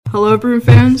Hello, Bruin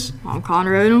fans. I'm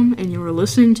Connor Odom, and you are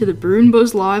listening to the Bruin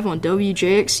Buzz live on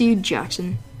WJXC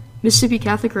Jackson, Mississippi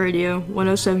Catholic Radio,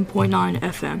 107.9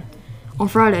 FM. On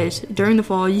Fridays, during the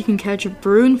fall, you can catch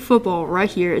Bruin football right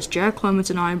here as Jack Clements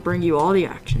and I bring you all the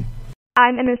action.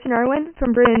 I'm Emerson Irwin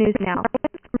from Bruin News Now.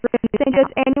 St. Joe's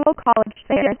annual college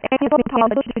fair has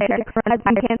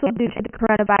been canceled due to the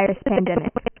coronavirus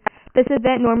pandemic. This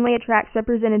event normally attracts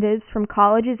representatives from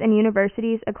colleges and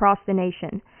universities across the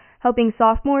nation, helping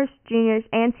sophomores, juniors,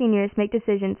 and seniors make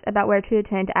decisions about where to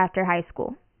attend after high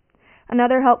school.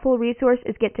 Another helpful resource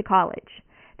is Get to College.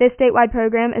 This statewide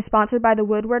program is sponsored by the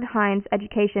Woodward Hines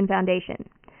Education Foundation.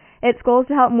 Its goal is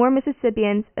to help more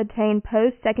Mississippians attain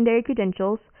post-secondary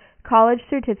credentials, college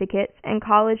certificates, and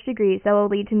college degrees that will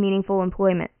lead to meaningful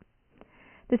employment.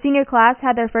 The senior class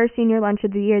had their first senior lunch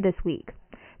of the year this week.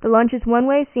 The lunch is one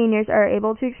way seniors are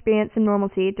able to experience some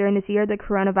normalcy during this year of the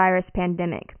coronavirus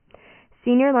pandemic.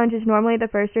 Senior lunch is normally the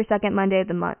first or second Monday of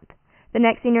the month. The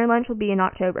next senior lunch will be in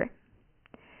October.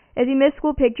 If you miss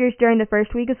school pictures during the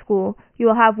first week of school, you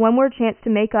will have one more chance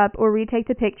to make up or retake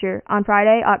the picture on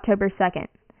Friday, October 2nd.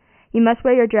 You must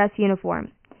wear your dress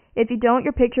uniform. If you don't,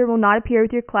 your picture will not appear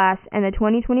with your class in the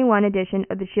 2021 edition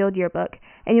of the Shield Yearbook,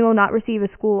 and you will not receive a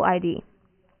school ID.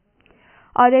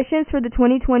 Auditions for the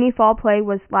 2020 fall play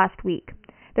was last week.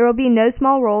 There will be no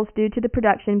small roles due to the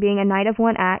production being a night of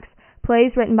one acts,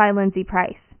 plays written by Lindsay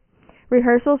Price.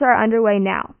 Rehearsals are underway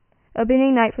now.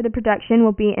 Opening night for the production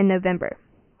will be in November.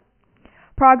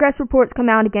 Progress reports come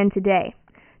out again today.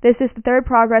 This is the third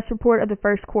progress report of the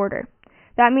first quarter.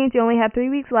 That means you only have 3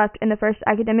 weeks left in the first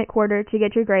academic quarter to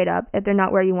get your grade up if they're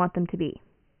not where you want them to be.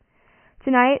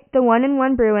 Tonight, the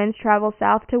 1-1 Bruins travel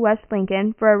south to West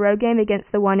Lincoln for a road game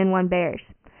against the 1-1 Bears.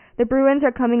 The Bruins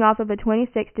are coming off of a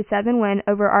 26-7 win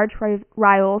over arch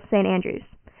rival St. Andrews.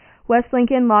 West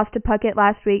Lincoln lost to Puckett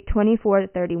last week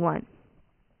 24-31.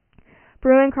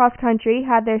 Bruin Cross Country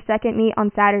had their second meet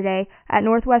on Saturday at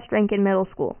Northwest Rankin Middle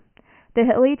School. The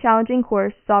hilly, challenging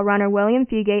course saw runner William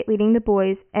Fugate leading the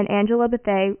boys and Angela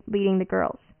Bethay leading the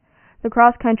girls. The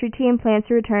cross-country team plans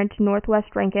to return to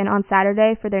Northwest Rankin on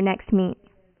Saturday for their next meet.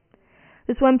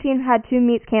 The swim team had 2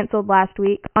 meets canceled last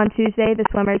week. On Tuesday, the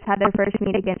swimmers had their first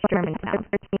meet against Germantown.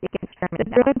 The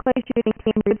Bruin clay shooting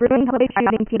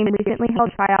team recently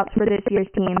held tryouts for this year's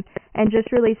team and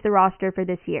just released the roster for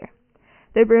this year.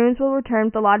 The Bruins will return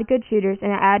with a lot of good shooters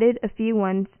and added a few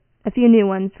new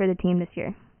ones for the team this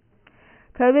year.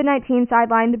 COVID-19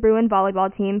 sidelined the Bruin volleyball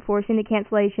team, forcing the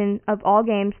cancellation of all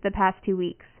games the past 2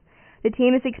 weeks. The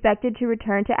team is expected to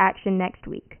return to action next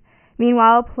week.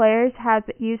 Meanwhile, players have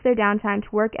used their downtime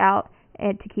to work out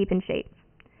and to keep in shape.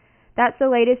 That's the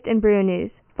latest in Bruin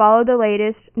News. Follow the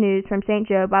latest news from St.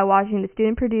 Joe by watching the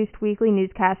student-produced weekly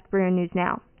newscast Bruin News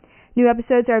Now. New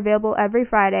episodes are available every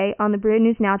Friday on the Bruin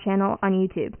News Now channel on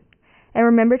YouTube. And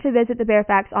remember to visit the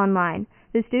Bearfax online,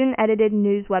 the student-edited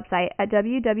news website at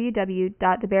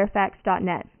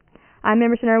www.thebearfax.net. I'm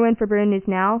Emerson Irwin for Bruin News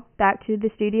Now. Back to the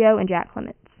studio and Jack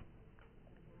Clements.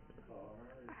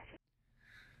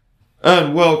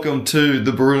 And welcome to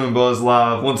the Bruin Buzz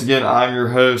Live. Once again, I'm your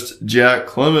host, Jack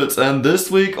Clements, and this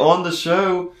week on the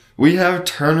show, we have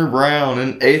Turner Brown,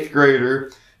 an 8th grader,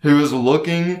 who is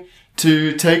looking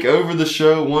to take over the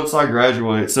show once I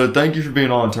graduate. So thank you for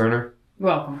being on, Turner.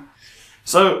 Welcome.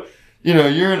 So,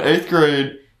 you're in 8th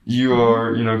grade, you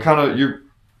are, you're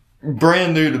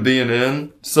brand new to being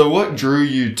in. So what drew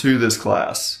you to this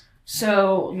class?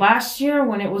 So last year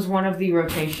when it was one of the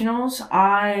rotationals,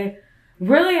 I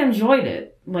really enjoyed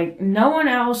it. Like, no one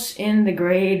else in the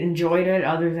grade enjoyed it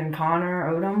other than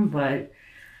Connor Odom, but,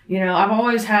 I've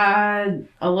always had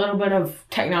a little bit of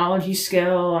technology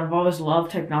skill. I've always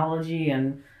loved technology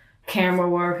and camera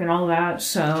work and all that,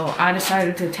 so I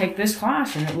decided to take this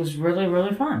class, and it was really,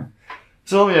 really fun.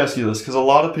 So let me ask you this, because a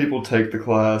lot of people take the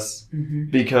class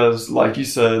because, like you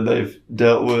said, they've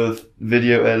dealt with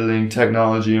video editing,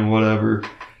 technology, and whatever,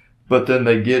 but then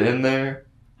they get in there,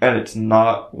 and it's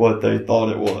not what they thought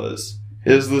it was.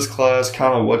 Is this class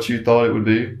kind of what you thought it would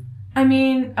be? I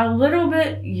mean, a little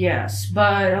bit, yes,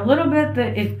 but a little bit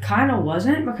that it kind of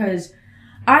wasn't, because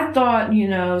I thought,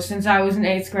 since I was in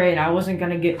 8th grade, I wasn't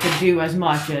going to get to do as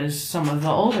much as some of the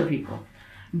older people.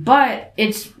 But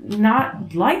it's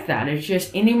not like that. It's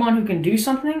just anyone who can do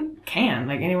something can.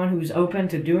 Like, anyone who's open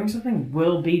to doing something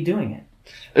will be doing it.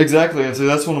 Exactly, and so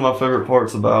that's one of my favorite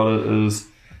parts about it is,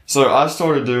 so I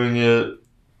started doing it,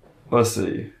 let's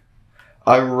see,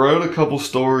 I wrote a couple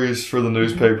stories for the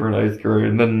newspaper in 8th grade,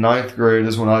 and then 9th grade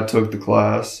is when I took the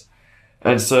class.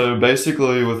 And so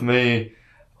basically with me,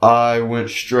 I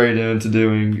went straight into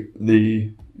doing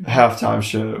the halftime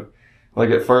show. Like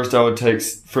at first I would take,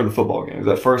 for the football games,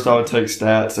 at first I would take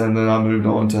stats, and then I moved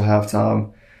on to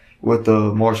halftime with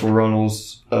the Marshall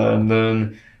Runnels, and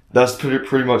then that's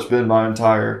pretty much been my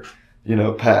entire,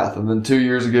 path. And then 2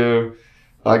 years ago,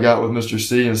 I got with Mr.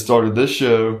 C and started this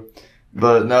show.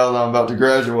 But now that I'm about to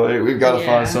graduate, we've got to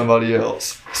find somebody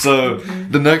else. So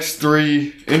the next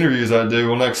 3 interviews I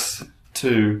do, next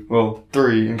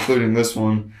 3, including this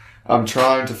one, I'm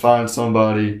trying to find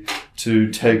somebody to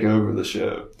take over the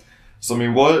show. So,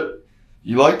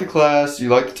 you like the class, you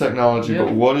like the technology,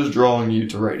 but what is drawing you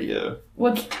to radio?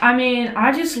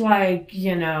 I just like,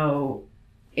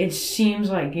 it seems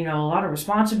like, a lot of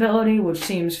responsibility, which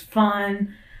seems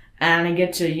fun. And I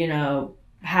get to,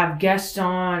 have guests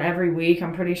on every week,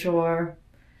 I'm pretty sure.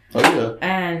 Oh, yeah.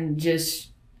 And just,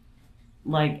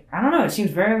 I don't know, it seems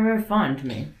very, very fun to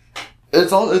me.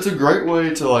 It's a great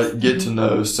way to, get to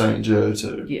know St. Joe,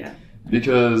 too. Yeah.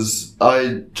 Because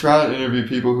I try to interview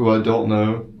people who I don't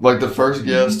know. Like, the first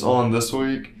guest on this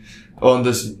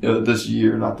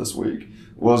year, not this week,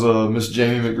 was Miss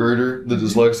Jamie McGruder, the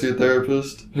dyslexia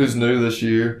therapist, who's new this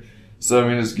year. So,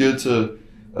 it's good to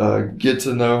get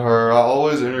to know her. I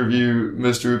always interview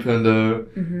Mr.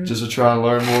 Upendo just to try and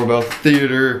learn more about the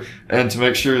theater and to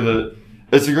make sure that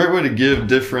it's a great way to give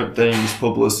different things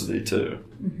publicity too.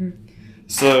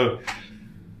 So,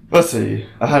 let's see.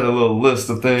 I had a little list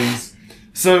of things.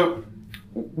 So,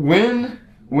 when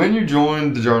you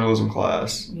joined the journalism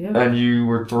class and you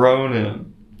were thrown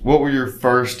in, what were your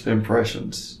first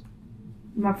impressions?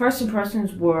 My first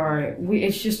impressions were,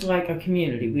 it's just like a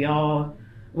community. We all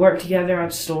work together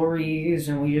on stories,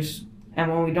 and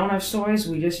when we don't have stories,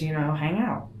 we just, hang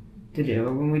out to do.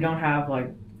 When we don't have,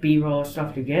 B-roll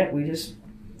stuff to get, we just,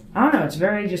 I don't know, it's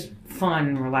very just fun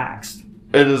and relaxed.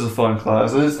 It is a fun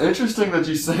class. It's interesting that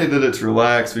you say that it's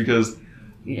relaxed because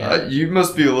you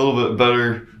must be a little bit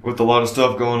better with a lot of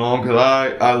stuff going on, because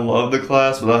I love the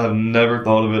class, but I have never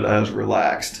thought of it as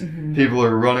relaxed. People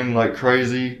are running like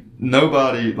crazy.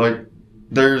 Nobody,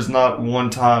 there's not one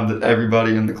time that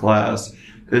everybody in the class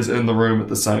is in the room at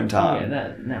the same time. Yeah,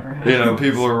 that never happens.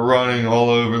 People are running all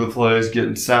over the place,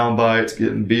 getting sound bites,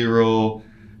 getting B-roll.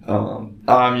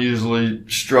 I'm usually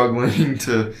struggling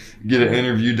to get an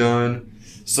interview done.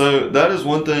 So that is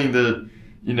one thing that,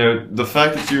 the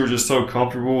fact that you were just so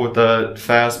comfortable with that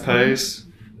fast pace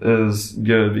is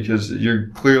good, because you're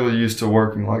clearly used to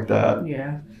working like that.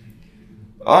 Yeah.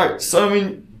 All right.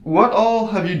 So, what all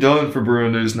have you done for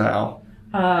Bruin News now?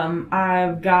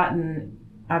 I've gotten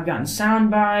sound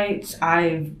bites.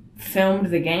 I've filmed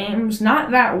the games.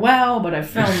 Not that well, but I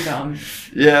filmed them.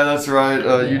 Yeah, that's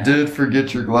right. You did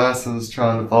forget your glasses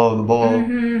trying to follow the ball.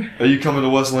 Are you coming to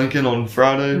West Lincoln on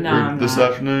Friday? No, I'm this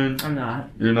not. afternoon? I'm not.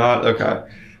 You're not? Okay.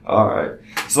 All right.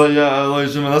 So,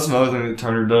 ladies and gentlemen, that's another thing that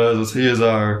Turner does, is he is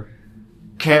our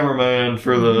cameraman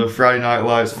for the Friday Night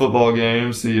Lights football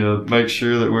games. He makes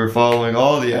sure that we're following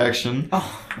all the action.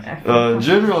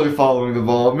 Generally following the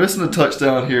ball, missing a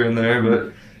touchdown here and there,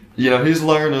 but he's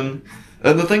learning.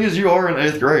 And the thing is, you are in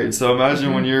 8th grade, so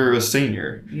imagine when you're a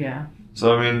senior. Yeah.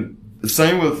 So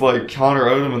same with Connor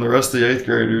Odom and the rest of the 8th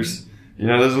graders.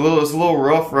 It's a little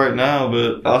rough right now,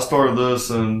 but I started this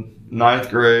in 9th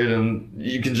grade, and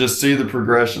you can just see the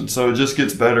progression. So it just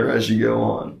gets better as you go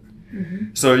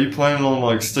on. So are you planning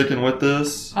on sticking with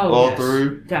this all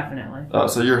through? Definitely.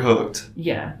 So you're hooked.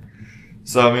 Yeah.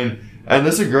 So and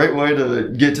this is a great way to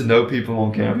get to know people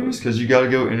on campus, because you got to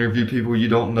go interview people you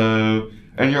don't know,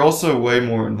 and you're also way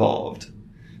more involved.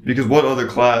 Because what other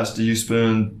class do you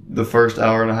spend the first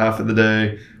hour and a half of the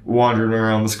day wandering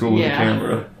around the school with a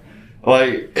camera?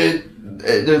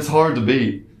 It's hard to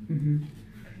beat.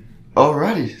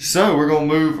 Alrighty, so we're going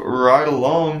to move right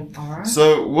along. Alright.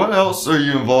 So what else are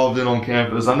you involved in on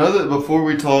campus? I know that before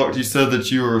we talked, you said that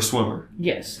you were a swimmer.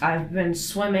 Yes, I've been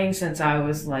swimming since I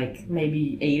was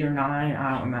maybe 8 or 9,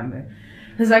 I don't remember.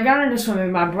 Because I got into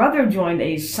swimming, my brother joined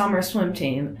a summer swim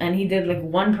team, and he did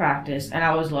one practice, and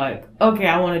I was like, okay,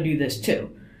 I want to do this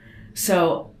too.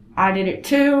 So I did it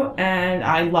too, and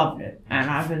I loved it, and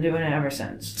I've been doing it ever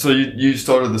since. So you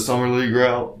started the summer league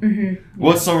route?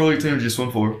 What summer league team did you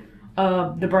swim for?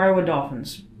 The Briarwood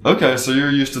Dolphins. Okay, so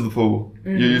you're used to the pool.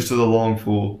 You're used to the long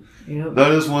pool. Yep.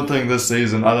 That is one thing this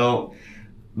season.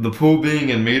 The pool being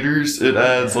in meters, it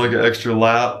adds an extra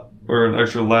lap or an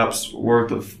extra lap's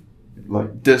worth of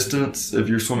distance if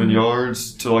you're swimming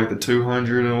yards to the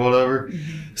 200 and whatever.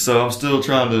 So I'm still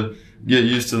trying to get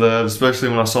used to that, especially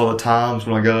when I saw the times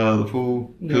when I got out of the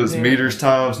pool, because it's meters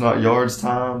times, not yards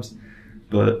times.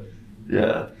 But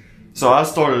yeah, so I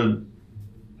started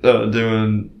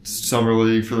doing summer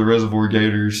league for the Reservoir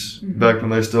Gators back when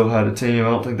they still had a team. I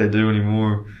don't think they do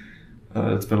anymore.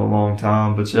 It's been a long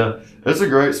time, but yeah, it's a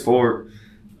great sport.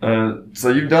 So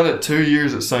you've done it 2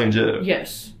 years at St. Joe.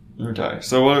 Yes. Okay.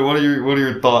 So what are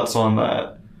your thoughts on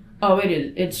that? Oh, it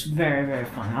is. It's very, very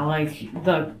fun.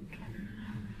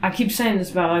 I keep saying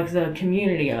this about like the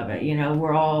community of it. You know,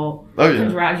 we're all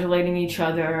congratulating each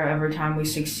other every time we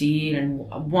succeed and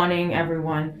wanting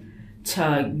everyone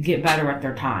to get better at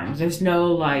their times. There's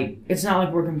no it's not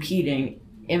like we're competing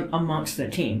amongst the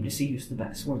team to see who's the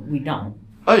best. We don't.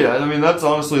 Oh yeah, I mean that's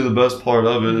honestly the best part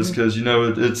of it is because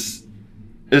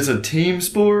it's a team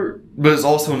sport, but it's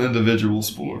also an individual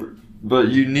sport. But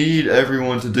you need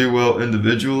everyone to do well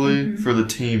individually for the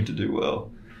team to do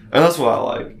well, and that's what I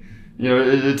like. You know,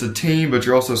 it's a team, but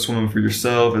you're also swimming for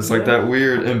yourself. It's like that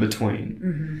weird in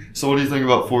between. So what do you think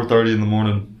about 4:30 in the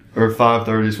morning or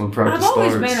 5:30 is when practice starts?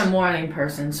 I've always been a morning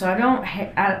person, so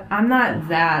I'm not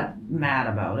that mad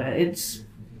about it.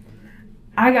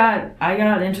 I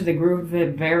got into the groove of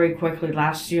it very quickly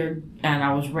last year, and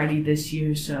I was ready this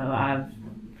year. So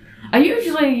I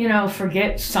usually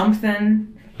forget something.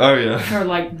 Oh yeah. For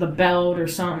like the belt or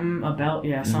something,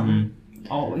 something.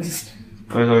 Always.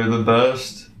 I know the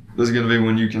best is going to be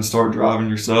when you can start driving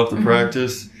yourself to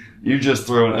practice. You just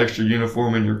throw an extra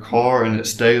uniform in your car and it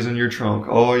stays in your trunk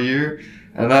all year,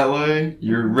 and that way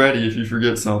you're ready if you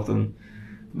forget something.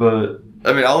 But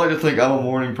I mean, I like to think I'm a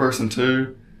morning person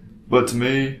too. But to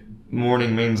me,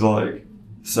 morning means like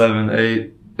 7,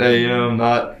 8 a.m.,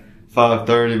 not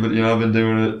 5:30. But I've been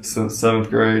doing it since 7th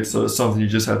grade, so it's something you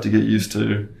just have to get used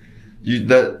to.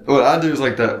 What I do is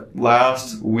like that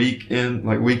last weekend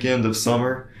of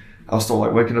summer, I'll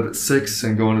start waking up at 6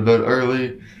 and going to bed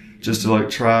early, just to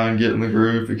try and get in the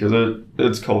groove because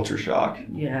it's culture shock.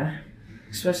 Yeah,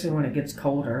 especially when it gets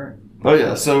colder. Oh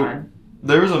yeah, so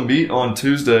there was a meet on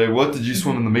Tuesday. What did you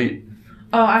swim in the meet?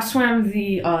 Oh, I swam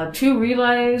the 2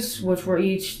 relays, which were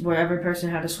where every person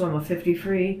had to swim a 50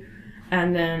 free,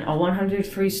 and then a 100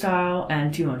 freestyle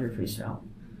and 200 freestyle.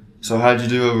 So how'd you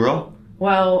do overall?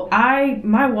 Well,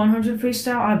 my 100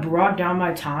 freestyle, I brought down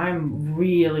my time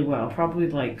really well,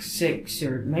 probably 6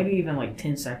 or maybe even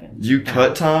 10 seconds. You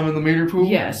cut time in the meter pool?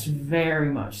 Yes, very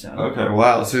much so. Okay,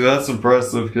 wow. See, that's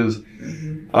impressive because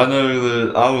I know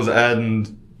that I was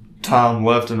adding time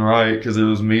left and right because it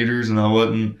was meters and I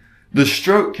wasn't. The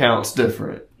stroke count's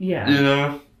different. Yeah.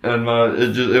 And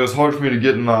it was hard for me to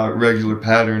get in my regular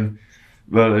pattern.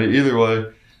 But either way,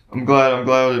 I'm glad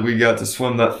that we got to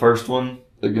swim that first one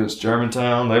against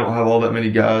Germantown. They don't have all that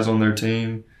many guys on their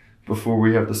team before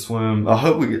we have to swim. I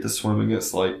hope we get to swim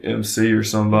against MC or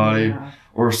somebody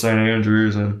or St.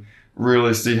 Andrews and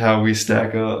really see how we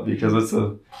stack up because it's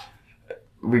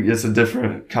a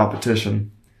different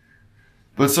competition.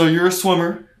 But so you're a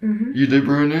swimmer. You do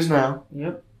Bruin News now.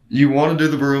 Yep. You want to do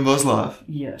the Bruin Buzz Live?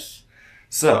 Yes.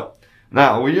 So,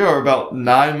 now we are about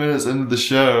 9 minutes into the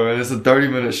show, and it's a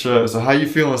 30-minute show. So, how you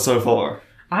feeling so far?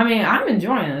 I mean, I'm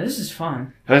enjoying it. This is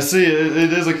fun. I see.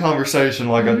 It is a conversation,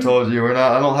 like I told you.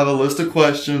 I don't have a list of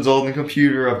questions on the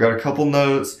computer. I've got a couple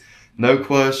notes, no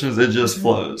questions. It just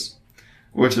flows,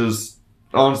 which is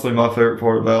honestly my favorite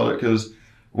part about it. Because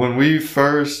when we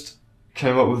first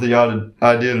came up with the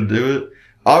idea to do it,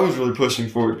 I was really pushing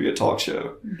for it to be a talk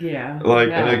show. Yeah.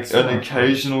 An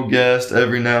occasional guest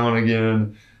every now and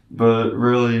again, but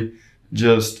really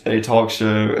just a talk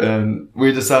show. And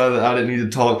we decided that I didn't need to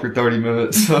talk for 30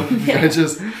 minutes. So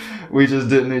we just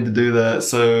didn't need to do that.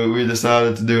 So we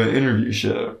decided to do an interview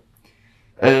show.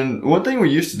 And one thing we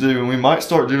used to do, and we might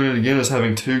start doing it again, is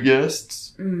having 2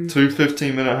 guests, 2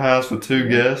 15-minute halves with 2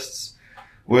 guests,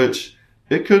 which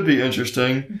it could be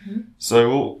interesting.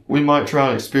 So we might try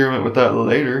and experiment with that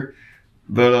later.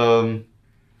 But,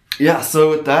 so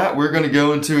with that, we're going to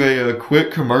go into a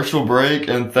quick commercial break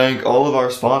and thank all of our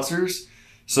sponsors.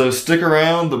 So stick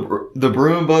around. The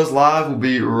Bruin Buzz Live will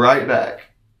be right back.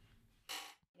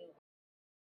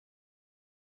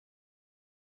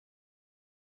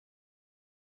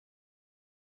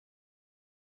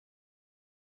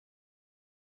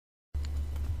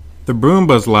 The Bruin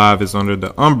Buzz Live is under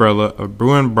the umbrella of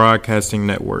Bruin Broadcasting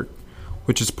Network,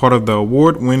 which is part of the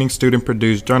award-winning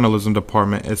student-produced journalism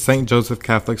department at St. Joseph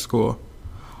Catholic School.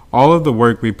 All of the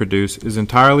work we produce is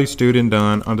entirely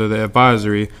student-done under the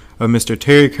advisory of Mr.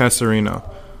 Terry Casarino,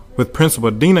 with Principal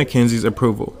Dina Kinsey's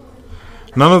approval.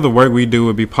 None of the work we do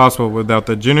would be possible without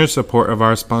the generous support of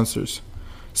our sponsors.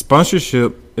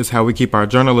 Sponsorship is how we keep our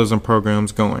journalism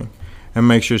programs going and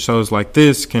make sure shows like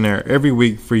this can air every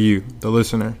week for you, the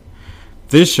listener.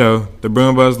 This show, the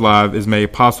Bruin Buzz Live, is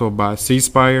made possible by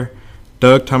C-Spire,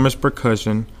 Doug Thomas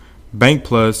Percussion, Bank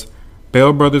Plus,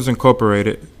 Bell Brothers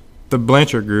Incorporated, The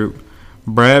Blanchard Group,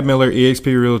 Brad Miller eXp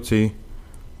Realty,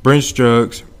 Brinch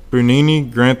Drugs, Brunini,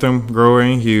 Grantham, Grower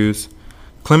and Hughes,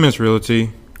 Clements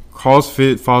Realty,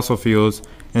 CrossFit Fossil Fuels,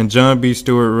 and John B.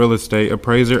 Stewart Real Estate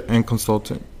Appraiser and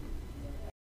Consultant.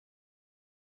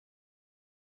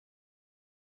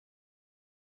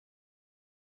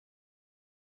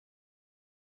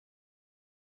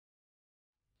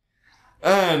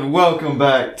 And welcome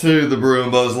back to the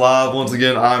Bruin Buzz Live. Once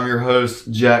again, I'm your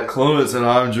host, Jack Clements, and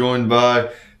I'm joined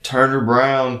by Turner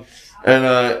Brown, and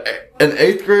an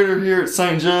 8th grader here at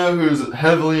St. Joe who's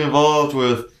heavily involved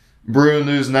with Bruin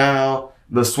News Now,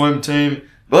 the swim team,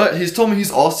 but he's told me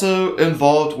he's also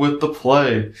involved with the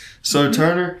play. So,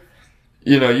 Turner,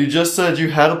 you just said you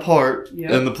had a part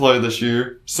in the play this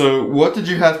year. So what did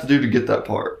you have to do to get that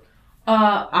part?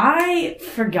 I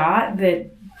forgot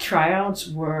that tryouts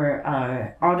were,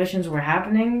 auditions were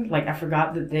happening. Like, I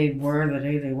forgot that they were the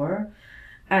day they were.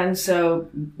 And so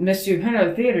Mr. Pena,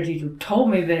 the theater teacher, told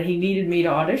me that he needed me to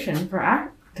audition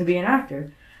to be an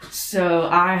actor. So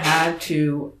I had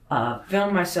to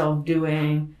film myself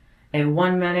doing a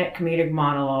 1-minute comedic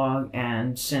monologue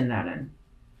and send that in.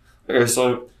 Okay,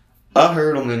 so I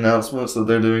heard on the announcements that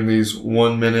they're doing these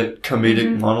 1-minute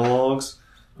comedic monologues,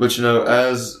 which,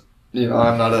 as,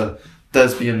 I'm not a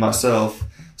thespian myself,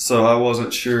 so I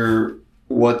wasn't sure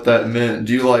what that meant.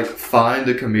 Do you, find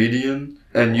a comedian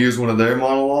and use one of their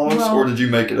monologues, or did you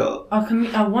make it up? A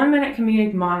 1-minute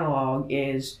comedic monologue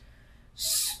is...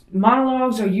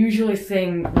 Monologues are usually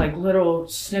little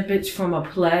snippets from a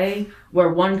play where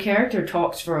one character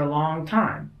talks for a long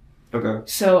time. Okay.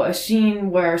 So a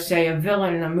scene where, say, a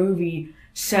villain in a movie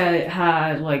they're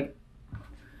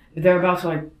about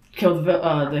to kill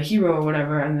the hero or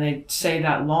whatever, and they say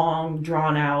that long,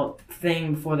 drawn out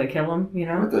thing before they kill him.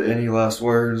 With the any last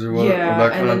words or what? Yeah, or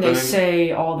that kind and then of they thing?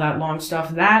 say all that long stuff.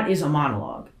 That is a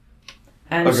monologue.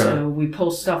 And so we pull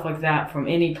stuff like that from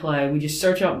any play. We just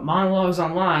search up monologues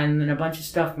online, and then a bunch of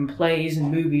stuff from plays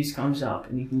and movies comes up,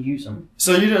 and you can use them.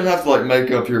 So you didn't have to make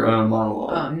up your own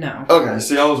monologue? No. Okay,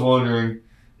 see, I was wondering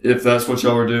if that's what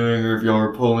y'all were doing or if y'all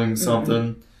were pulling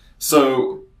something.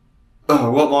 So,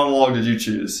 what monologue did you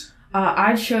choose?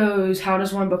 I chose How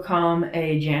Does One Become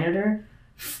a Janitor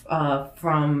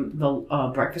from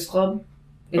the Breakfast Club.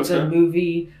 It's a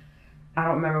movie. I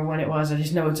don't remember when it was. I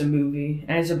just know it's a movie.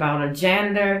 And it's about a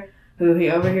janitor who he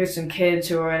overhears some kids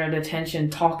who are in a detention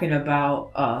talking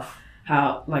about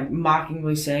how,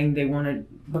 mockingly saying they want to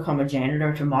become a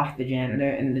janitor to mock the janitor.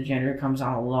 And the janitor comes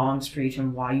on a long speech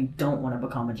on why you don't want to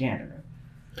become a janitor.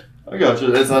 I got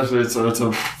you. It's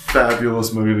a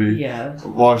fabulous movie. Yeah. I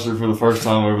watched it for the first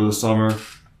time over the summer.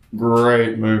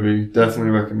 Great movie.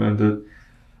 Definitely recommend it.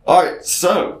 Alright,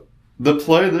 so, the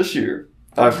play this year.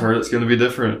 I've heard it's going to be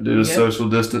different due to social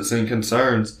distancing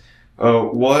concerns.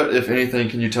 What, if anything,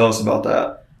 can you tell us about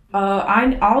that?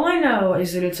 All I know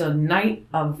is that it's a night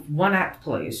of one-act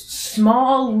plays.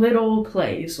 Small, little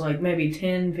plays, maybe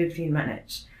 10, 15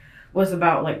 minutes, with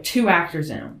about 2 actors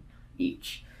in them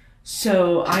each.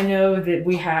 So I know that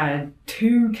we had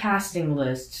 2 casting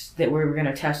lists that we were going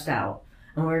to test out,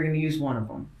 and we were going to use one of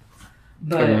them.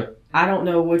 But I don't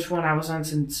know which one I was on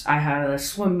since I had a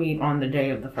swim meet on the day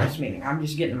of the first meeting. I'm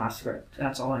just getting my script.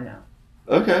 That's all I know.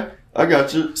 Okay, I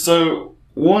got you. So,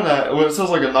 one act, when it says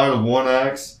a night of one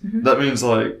acts, that means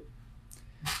how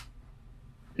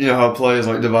a play is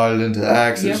divided into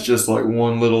acts. It's just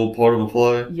one little part of a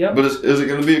play. Yep. But is it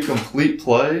going to be a complete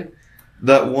play,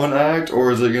 that one act,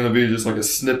 or is it going to be just a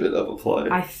snippet of a play?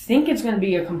 I think it's going to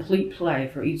be a complete play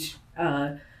for each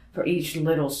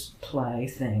little play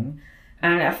thing.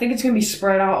 And I think it's going to be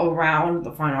spread out around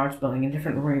the Fine Arts Building in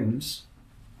different rooms.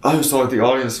 Oh, so the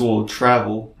audience will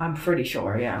travel. I'm pretty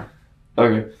sure, yeah.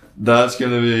 Okay, that's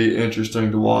going to be interesting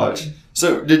to watch.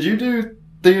 So, did you do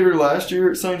theater last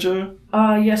year at St. Joe?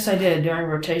 Yes, I did during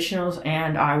rotationals,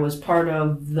 and I was part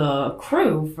of the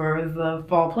crew for the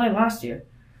fall play last year.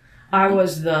 I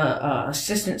was the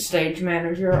assistant stage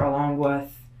manager along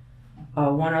with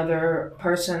one other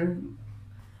person.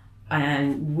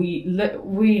 And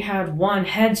we had one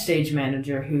head stage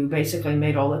manager who basically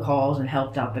made all the calls and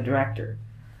helped out the director.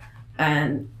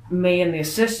 And me and the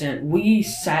assistant, we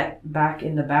sat back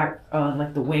in the back,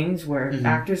 the wings where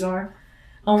actors are.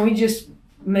 And we just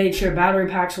made sure battery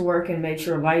packs were working, made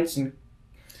sure lights, and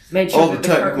made sure all the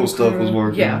technical stuff was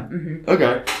working. Yeah.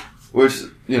 Okay. Which,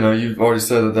 you've already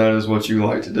said that is what you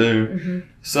like to do.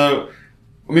 So,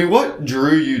 what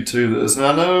drew you to this? And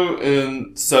I know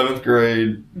in 7th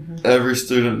grade, every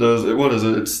student does it. What is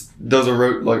it? Does a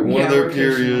one of their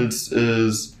periods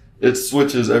is it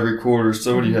switches every quarter.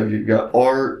 So what do you have? You've got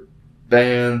art,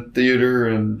 band, theater,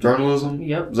 and journalism?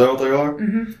 Yep. Is that what they are?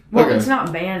 Mm-hmm. Well, Okay. it's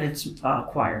not band, it's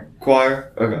choir.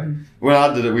 Choir? Okay. Mhm. When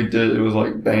I did it, it was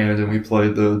like band, and we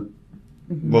played the,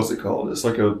 what's it called? It's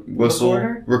like a whistle.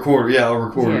 Recorder? Yeah, a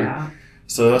recorder. Yeah.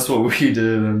 So that's what we did,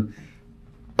 and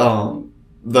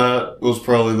that was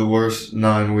probably the worst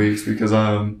 9 weeks because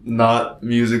I'm not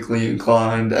musically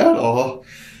inclined at all.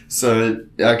 So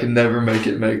I can never make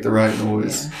the right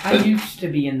noise. Yeah. I used to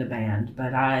be in the band,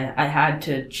 but I had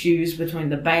to choose between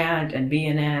the band and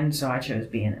B&N, so I chose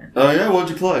B&N. Oh yeah, what'd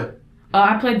you play?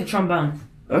 I played the trombone.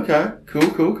 Okay,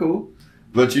 cool.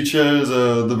 But you chose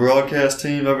the broadcast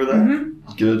team over that.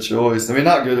 Mm-hmm. Good choice. I mean,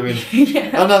 not good. I mean,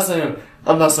 Yeah.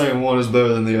 I'm not saying one is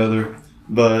better than the other,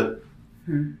 but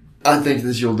I think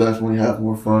that you'll definitely have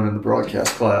more fun in the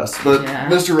broadcast class. But Yeah.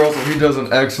 Mr. Russell, he does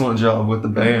an excellent job with the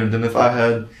band, and if I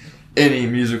had any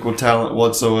musical talent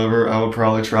whatsoever, I would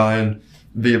probably try and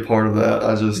be a part of that.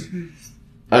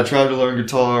 I tried to learn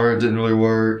guitar. It didn't really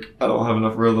work. I don't have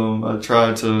enough rhythm. I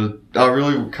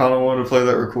really kind of wanted to play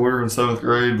that recorder in 7th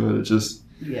grade, but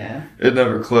it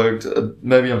never clicked.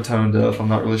 Maybe I'm tone deaf. I'm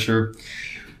not really sure.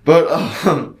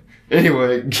 But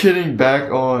anyway, getting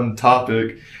back on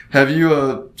topic, have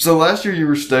you, so last year you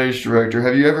were stage director.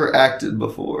 Have you ever acted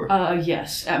before?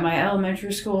 Yes. At my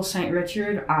elementary school, St.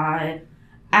 Richard, I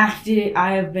have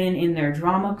been in their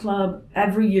drama club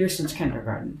every year since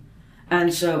kindergarten.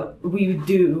 And so we would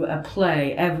do a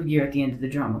play every year at the end of the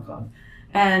drama club.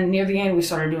 And near the end, we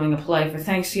started doing a play for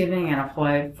Thanksgiving and a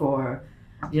play for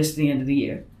just the end of the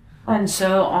year. And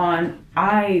so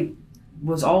I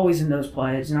was always in those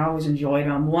plays, and I always enjoyed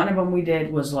them. One of them we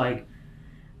did was like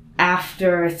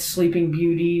after Sleeping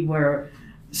Beauty, where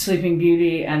Sleeping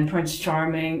Beauty and Prince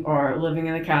Charming are living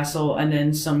in the castle, and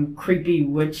then some creepy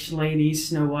witch lady,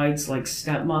 Snow White's like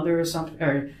stepmother or something,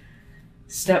 or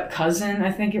step cousin,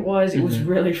 I think it was. It was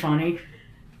really funny.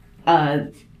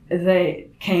 They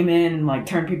came in and like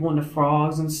turned people into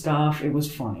frogs and stuff. It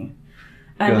was funny.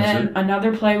 And then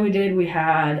another play we did, we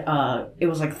had, it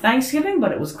was like Thanksgiving,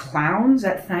 but it was clowns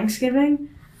at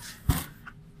Thanksgiving.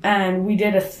 And we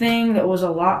did a thing that was a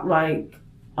lot like,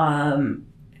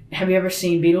 have you ever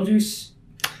seen Beetlejuice?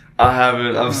 I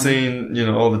haven't. I've seen,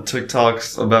 all the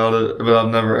TikToks about it, but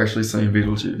I've never actually seen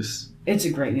Beetlejuice. It's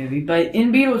a great movie. But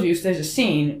in Beetlejuice, there's a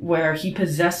scene where he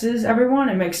possesses everyone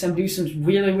and makes them do some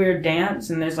really weird dance,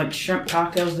 and there's like shrimp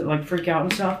cocktails that like freak out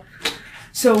and stuff.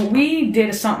 So we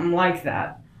did something like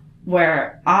that,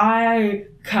 where I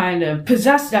kind of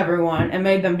possessed everyone and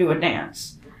made them do a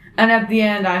dance. And at the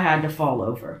end, I had to fall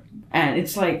over. And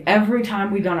it's like every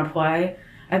time we done a play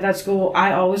at that school,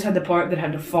 I always had the part that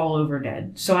had to fall over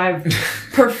dead. So I've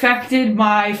perfected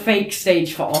my fake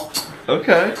stage fall.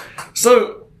 Okay.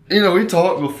 So, we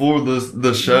talked before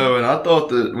the show, and I thought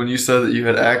that when you said that you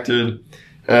had acted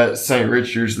at St.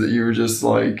 Richard's, that you were just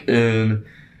like in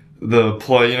the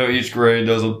play. Each grade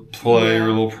does a play or a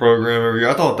little program every year.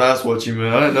 I thought that's what you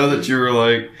meant. I didn't know that you were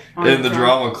like in the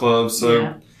drama club.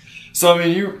 So, so I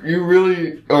mean, you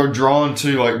really are drawn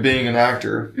to like being an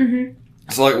actor. Mm-hmm.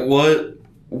 So like,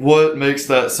 what makes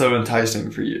that so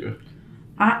enticing for you?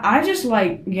 I just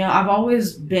like, I've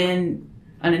always been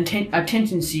an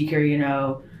attention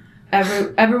seeker,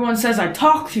 Everyone says I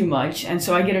talk too much, and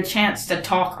so I get a chance to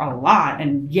talk a lot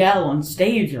and yell on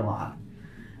stage a lot.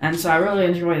 And so I really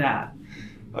enjoy that.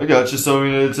 I got you. So, I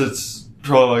mean, it's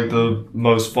probably like the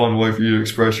most fun way for you to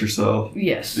express yourself.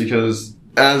 Yes. Because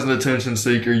as an attention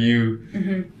seeker,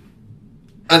 an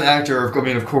actor,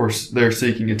 of course, they're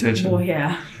seeking attention. Well,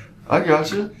 yeah. I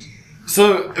got you.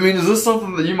 So, I mean, is this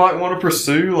something that you might want to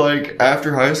pursue, like,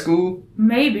 after high school?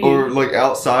 Maybe. Or, like,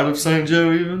 outside of St.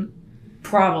 Joe, even?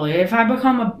 Probably. If I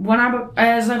become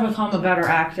as I become a better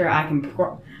actor, I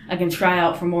can try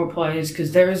out for more plays,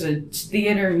 because there's a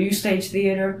new stage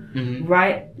theater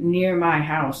right near my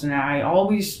house, and I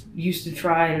always used to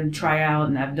try out,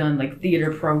 and I've done like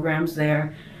theater programs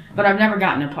there, but I've never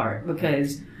gotten a part,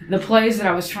 because the plays that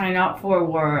I was trying out for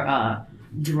were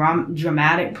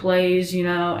dramatic plays, and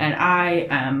I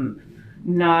am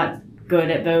not good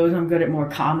at those. I'm good at more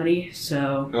comedy,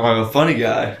 so... I'm a funny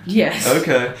guy. Yes.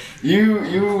 Okay.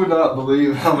 You would not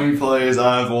believe how many plays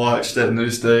I've watched at New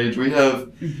Stage. We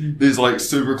have these, like,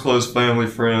 super close family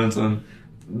friends, and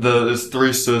it's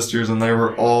 3 sisters, and they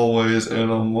were always in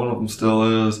them. One of them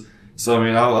still is. So, I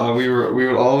mean, we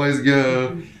would always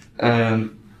go,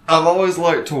 and I've always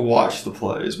liked to watch the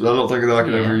plays, but I don't think that I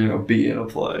could ever, be in a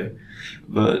play.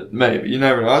 But maybe. You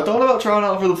never know. I thought about trying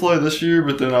out for the play this year,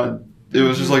 but then it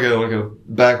was just like a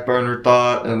back burner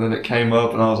thought, and then it came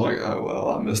up, and I was like, oh well,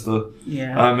 I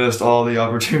missed all the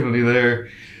opportunity there.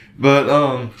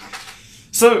 But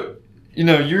so you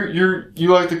know, you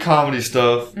like the comedy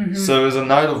stuff. Mm-hmm. So is a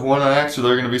night of one acts, are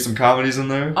there going to be some comedies in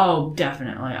there? Oh,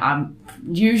 definitely.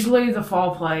 Usually the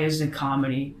fall play is a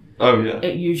comedy. Oh, yeah.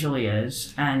 It usually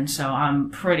is. And so I'm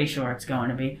pretty sure it's going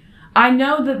to be. I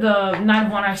know that the night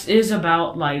of one acts is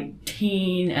about, like,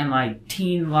 teen and, like,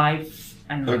 teen life.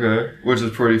 And, like, okay. Which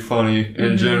is pretty funny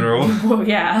in general. Well,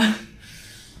 yeah.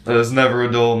 There's never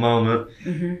a dull moment.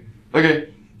 Mm-hmm.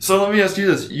 Okay. So let me ask you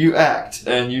this. You act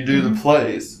and you do the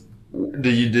plays. Are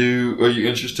you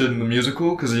interested in the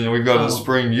musical? Because, you know, we've got a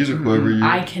spring musical every year.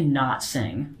 I cannot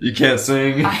sing. You can't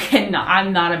sing? I cannot.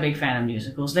 I'm not a big fan of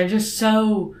musicals. They're just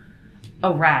so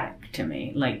erratic to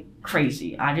me. Like,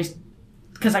 crazy.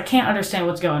 Because I can't understand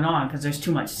what's going on because there's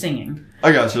too much singing.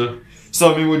 I gotcha.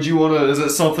 So, I mean, is it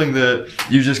something that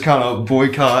you just kind of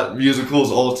boycott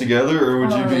musicals altogether? Or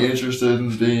would you be interested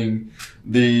in being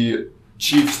the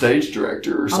chief stage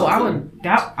director or something?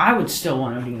 I would still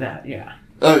want to do that, yeah.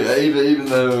 Oh, yeah, even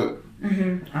though...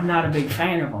 Mm-hmm. I'm not a big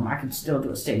fan of them. I could still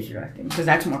do a stage directing because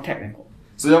that's more technical.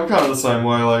 See, I'm kind of the same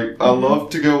way. Like, I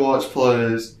love to go watch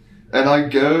plays, and I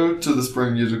go to the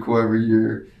spring musical every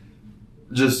year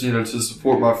just, you know, to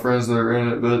support my friends that are in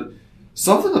it. But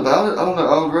something about it, I don't know,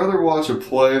 I would rather watch a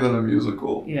play than a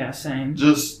musical. Yeah, same.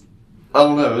 Just, I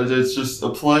don't know, it's just, a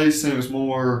play seems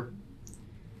more...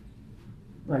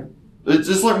 Like... It's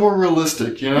just, like, more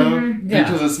realistic, you know? Mm-hmm. Yeah.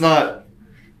 Because it's not...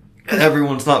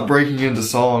 Everyone's not breaking into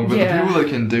song, but the people that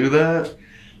can do that,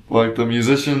 like the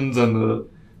musicians and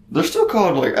they're still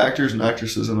called like actors and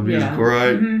actresses in the musical,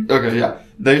 right? Mm-hmm. Okay, yeah.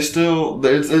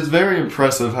 It's very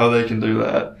impressive how they can do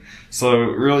that. So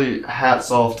really hats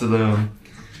off to them.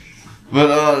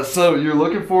 But, so you're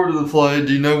looking forward to the play.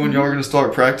 Do you know when y'all are going to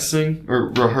start practicing or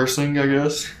rehearsing, I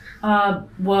guess?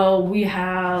 Well, we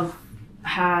have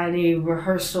had a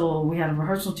rehearsal. We had a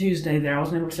rehearsal Tuesday there. I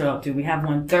wasn't able to show up to. We have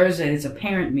one Thursday. It's a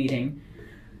parent meeting.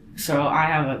 So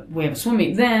we have a swim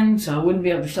meet then, so I wouldn't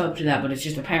be able to show up to that, but it's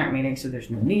just a parent meeting, so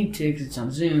there's no need to because it's on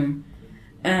Zoom.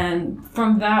 And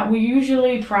from that, we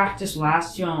usually practice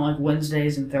last year on like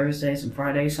Wednesdays and Thursdays and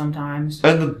Fridays sometimes.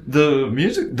 And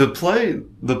the play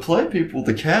people,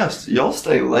 the cast, y'all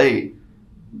stay late.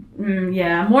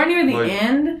 Yeah, more near the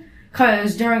end.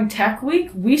 Because during Tech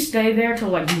Week, we stay there till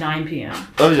like 9 p.m.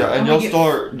 Oh, yeah. And don't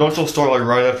y'all start like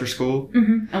right after school?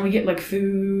 Mm-hmm. And we get like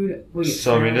food.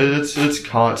 So, I mean, it's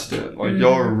constant. Like,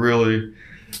 y'all are really...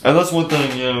 And that's one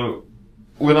thing, you know,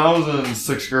 when I was in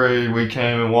 6th grade, we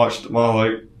came and watched my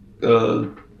like,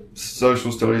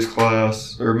 social studies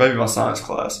class, or maybe my science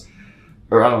class.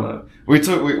 Or I don't know. I was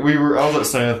at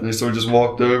St. Anthony, so we just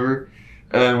walked over.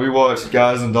 And we watched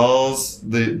Guys and Dolls.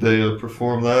 They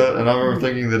performed that, and I remember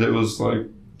thinking that it was like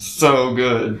so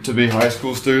good to be high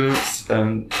school students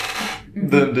and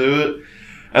them do it.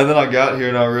 And then I got here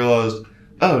and I realized,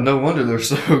 oh, no wonder they're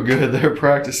so good. They're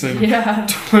practicing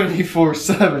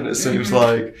 24/7. It seems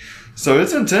like, so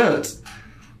it's intense.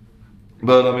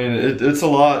 But I mean, it's a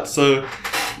lot. So,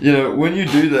 you know, when you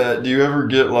do that, do you ever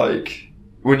get like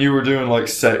when you were doing like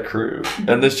set crew,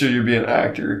 and this year you'd be an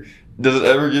actor? Does it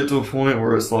ever get to a point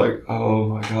where it's like, oh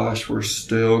my gosh, we're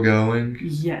still going?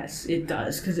 Yes, it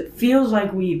does. Because it feels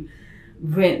like we've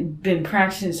been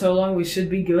practicing so long we should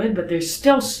be good, but there's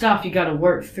still stuff you got to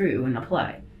work through in the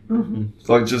play. Mm-hmm. It's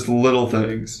like just little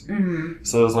things. Mm-hmm.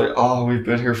 So it's like, oh, we've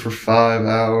been here for 5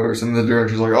 hours. And the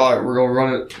director's like, all right, we're going to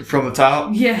run it from the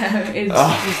top. Yeah.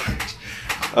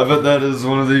 I bet that is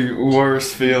one of the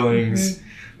worst feelings. Mm-hmm.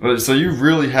 But so you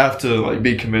really have to like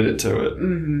be committed to it.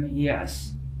 Mm-hmm. Yes.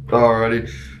 Alrighty.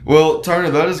 Well, Turner,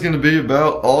 that is going to be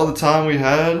about all the time we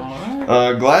had.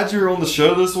 Right. Glad you were on the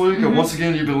show this week. And once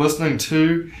again, you've been listening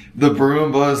to the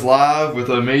Bruin Buzz Live with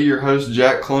me, your host,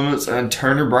 Jack Clements, and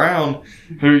Turner Brown,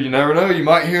 who you never know, you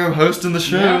might hear him hosting the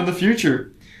show in the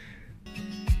future.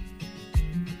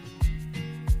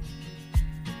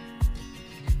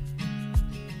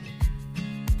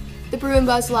 The Bruin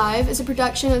Buzz Live is a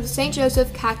production of the St.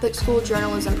 Joseph Catholic School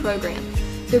Journalism Program.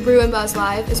 The Bruin Buzz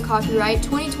Live is copyright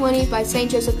 2020 by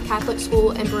St. Joseph Catholic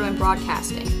School and Bruin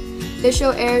Broadcasting. This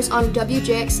show airs on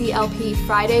WJXC LP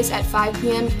Fridays at 5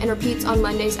 p.m. and repeats on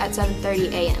Mondays at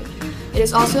 7:30 a.m. It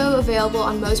is also available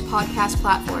on most podcast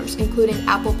platforms, including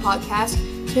Apple Podcasts,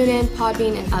 TuneIn,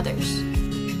 Podbean, and others.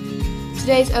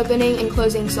 Today's opening and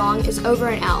closing song is Over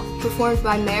and Out, performed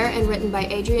by Mare and written by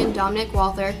Adrian Dominic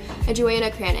Walther and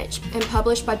Joanna Cranich, and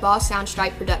published by Boss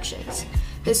Soundstripe Productions.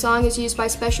 This song is used by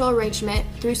special arrangement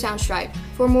through Soundstripe.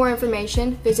 For more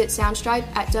information, visit Soundstripe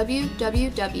at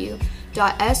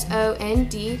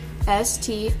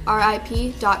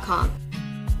www.sondstrip.com.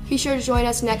 Be sure to join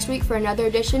us next week for another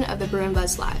edition of the Bruin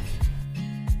Buzz Live.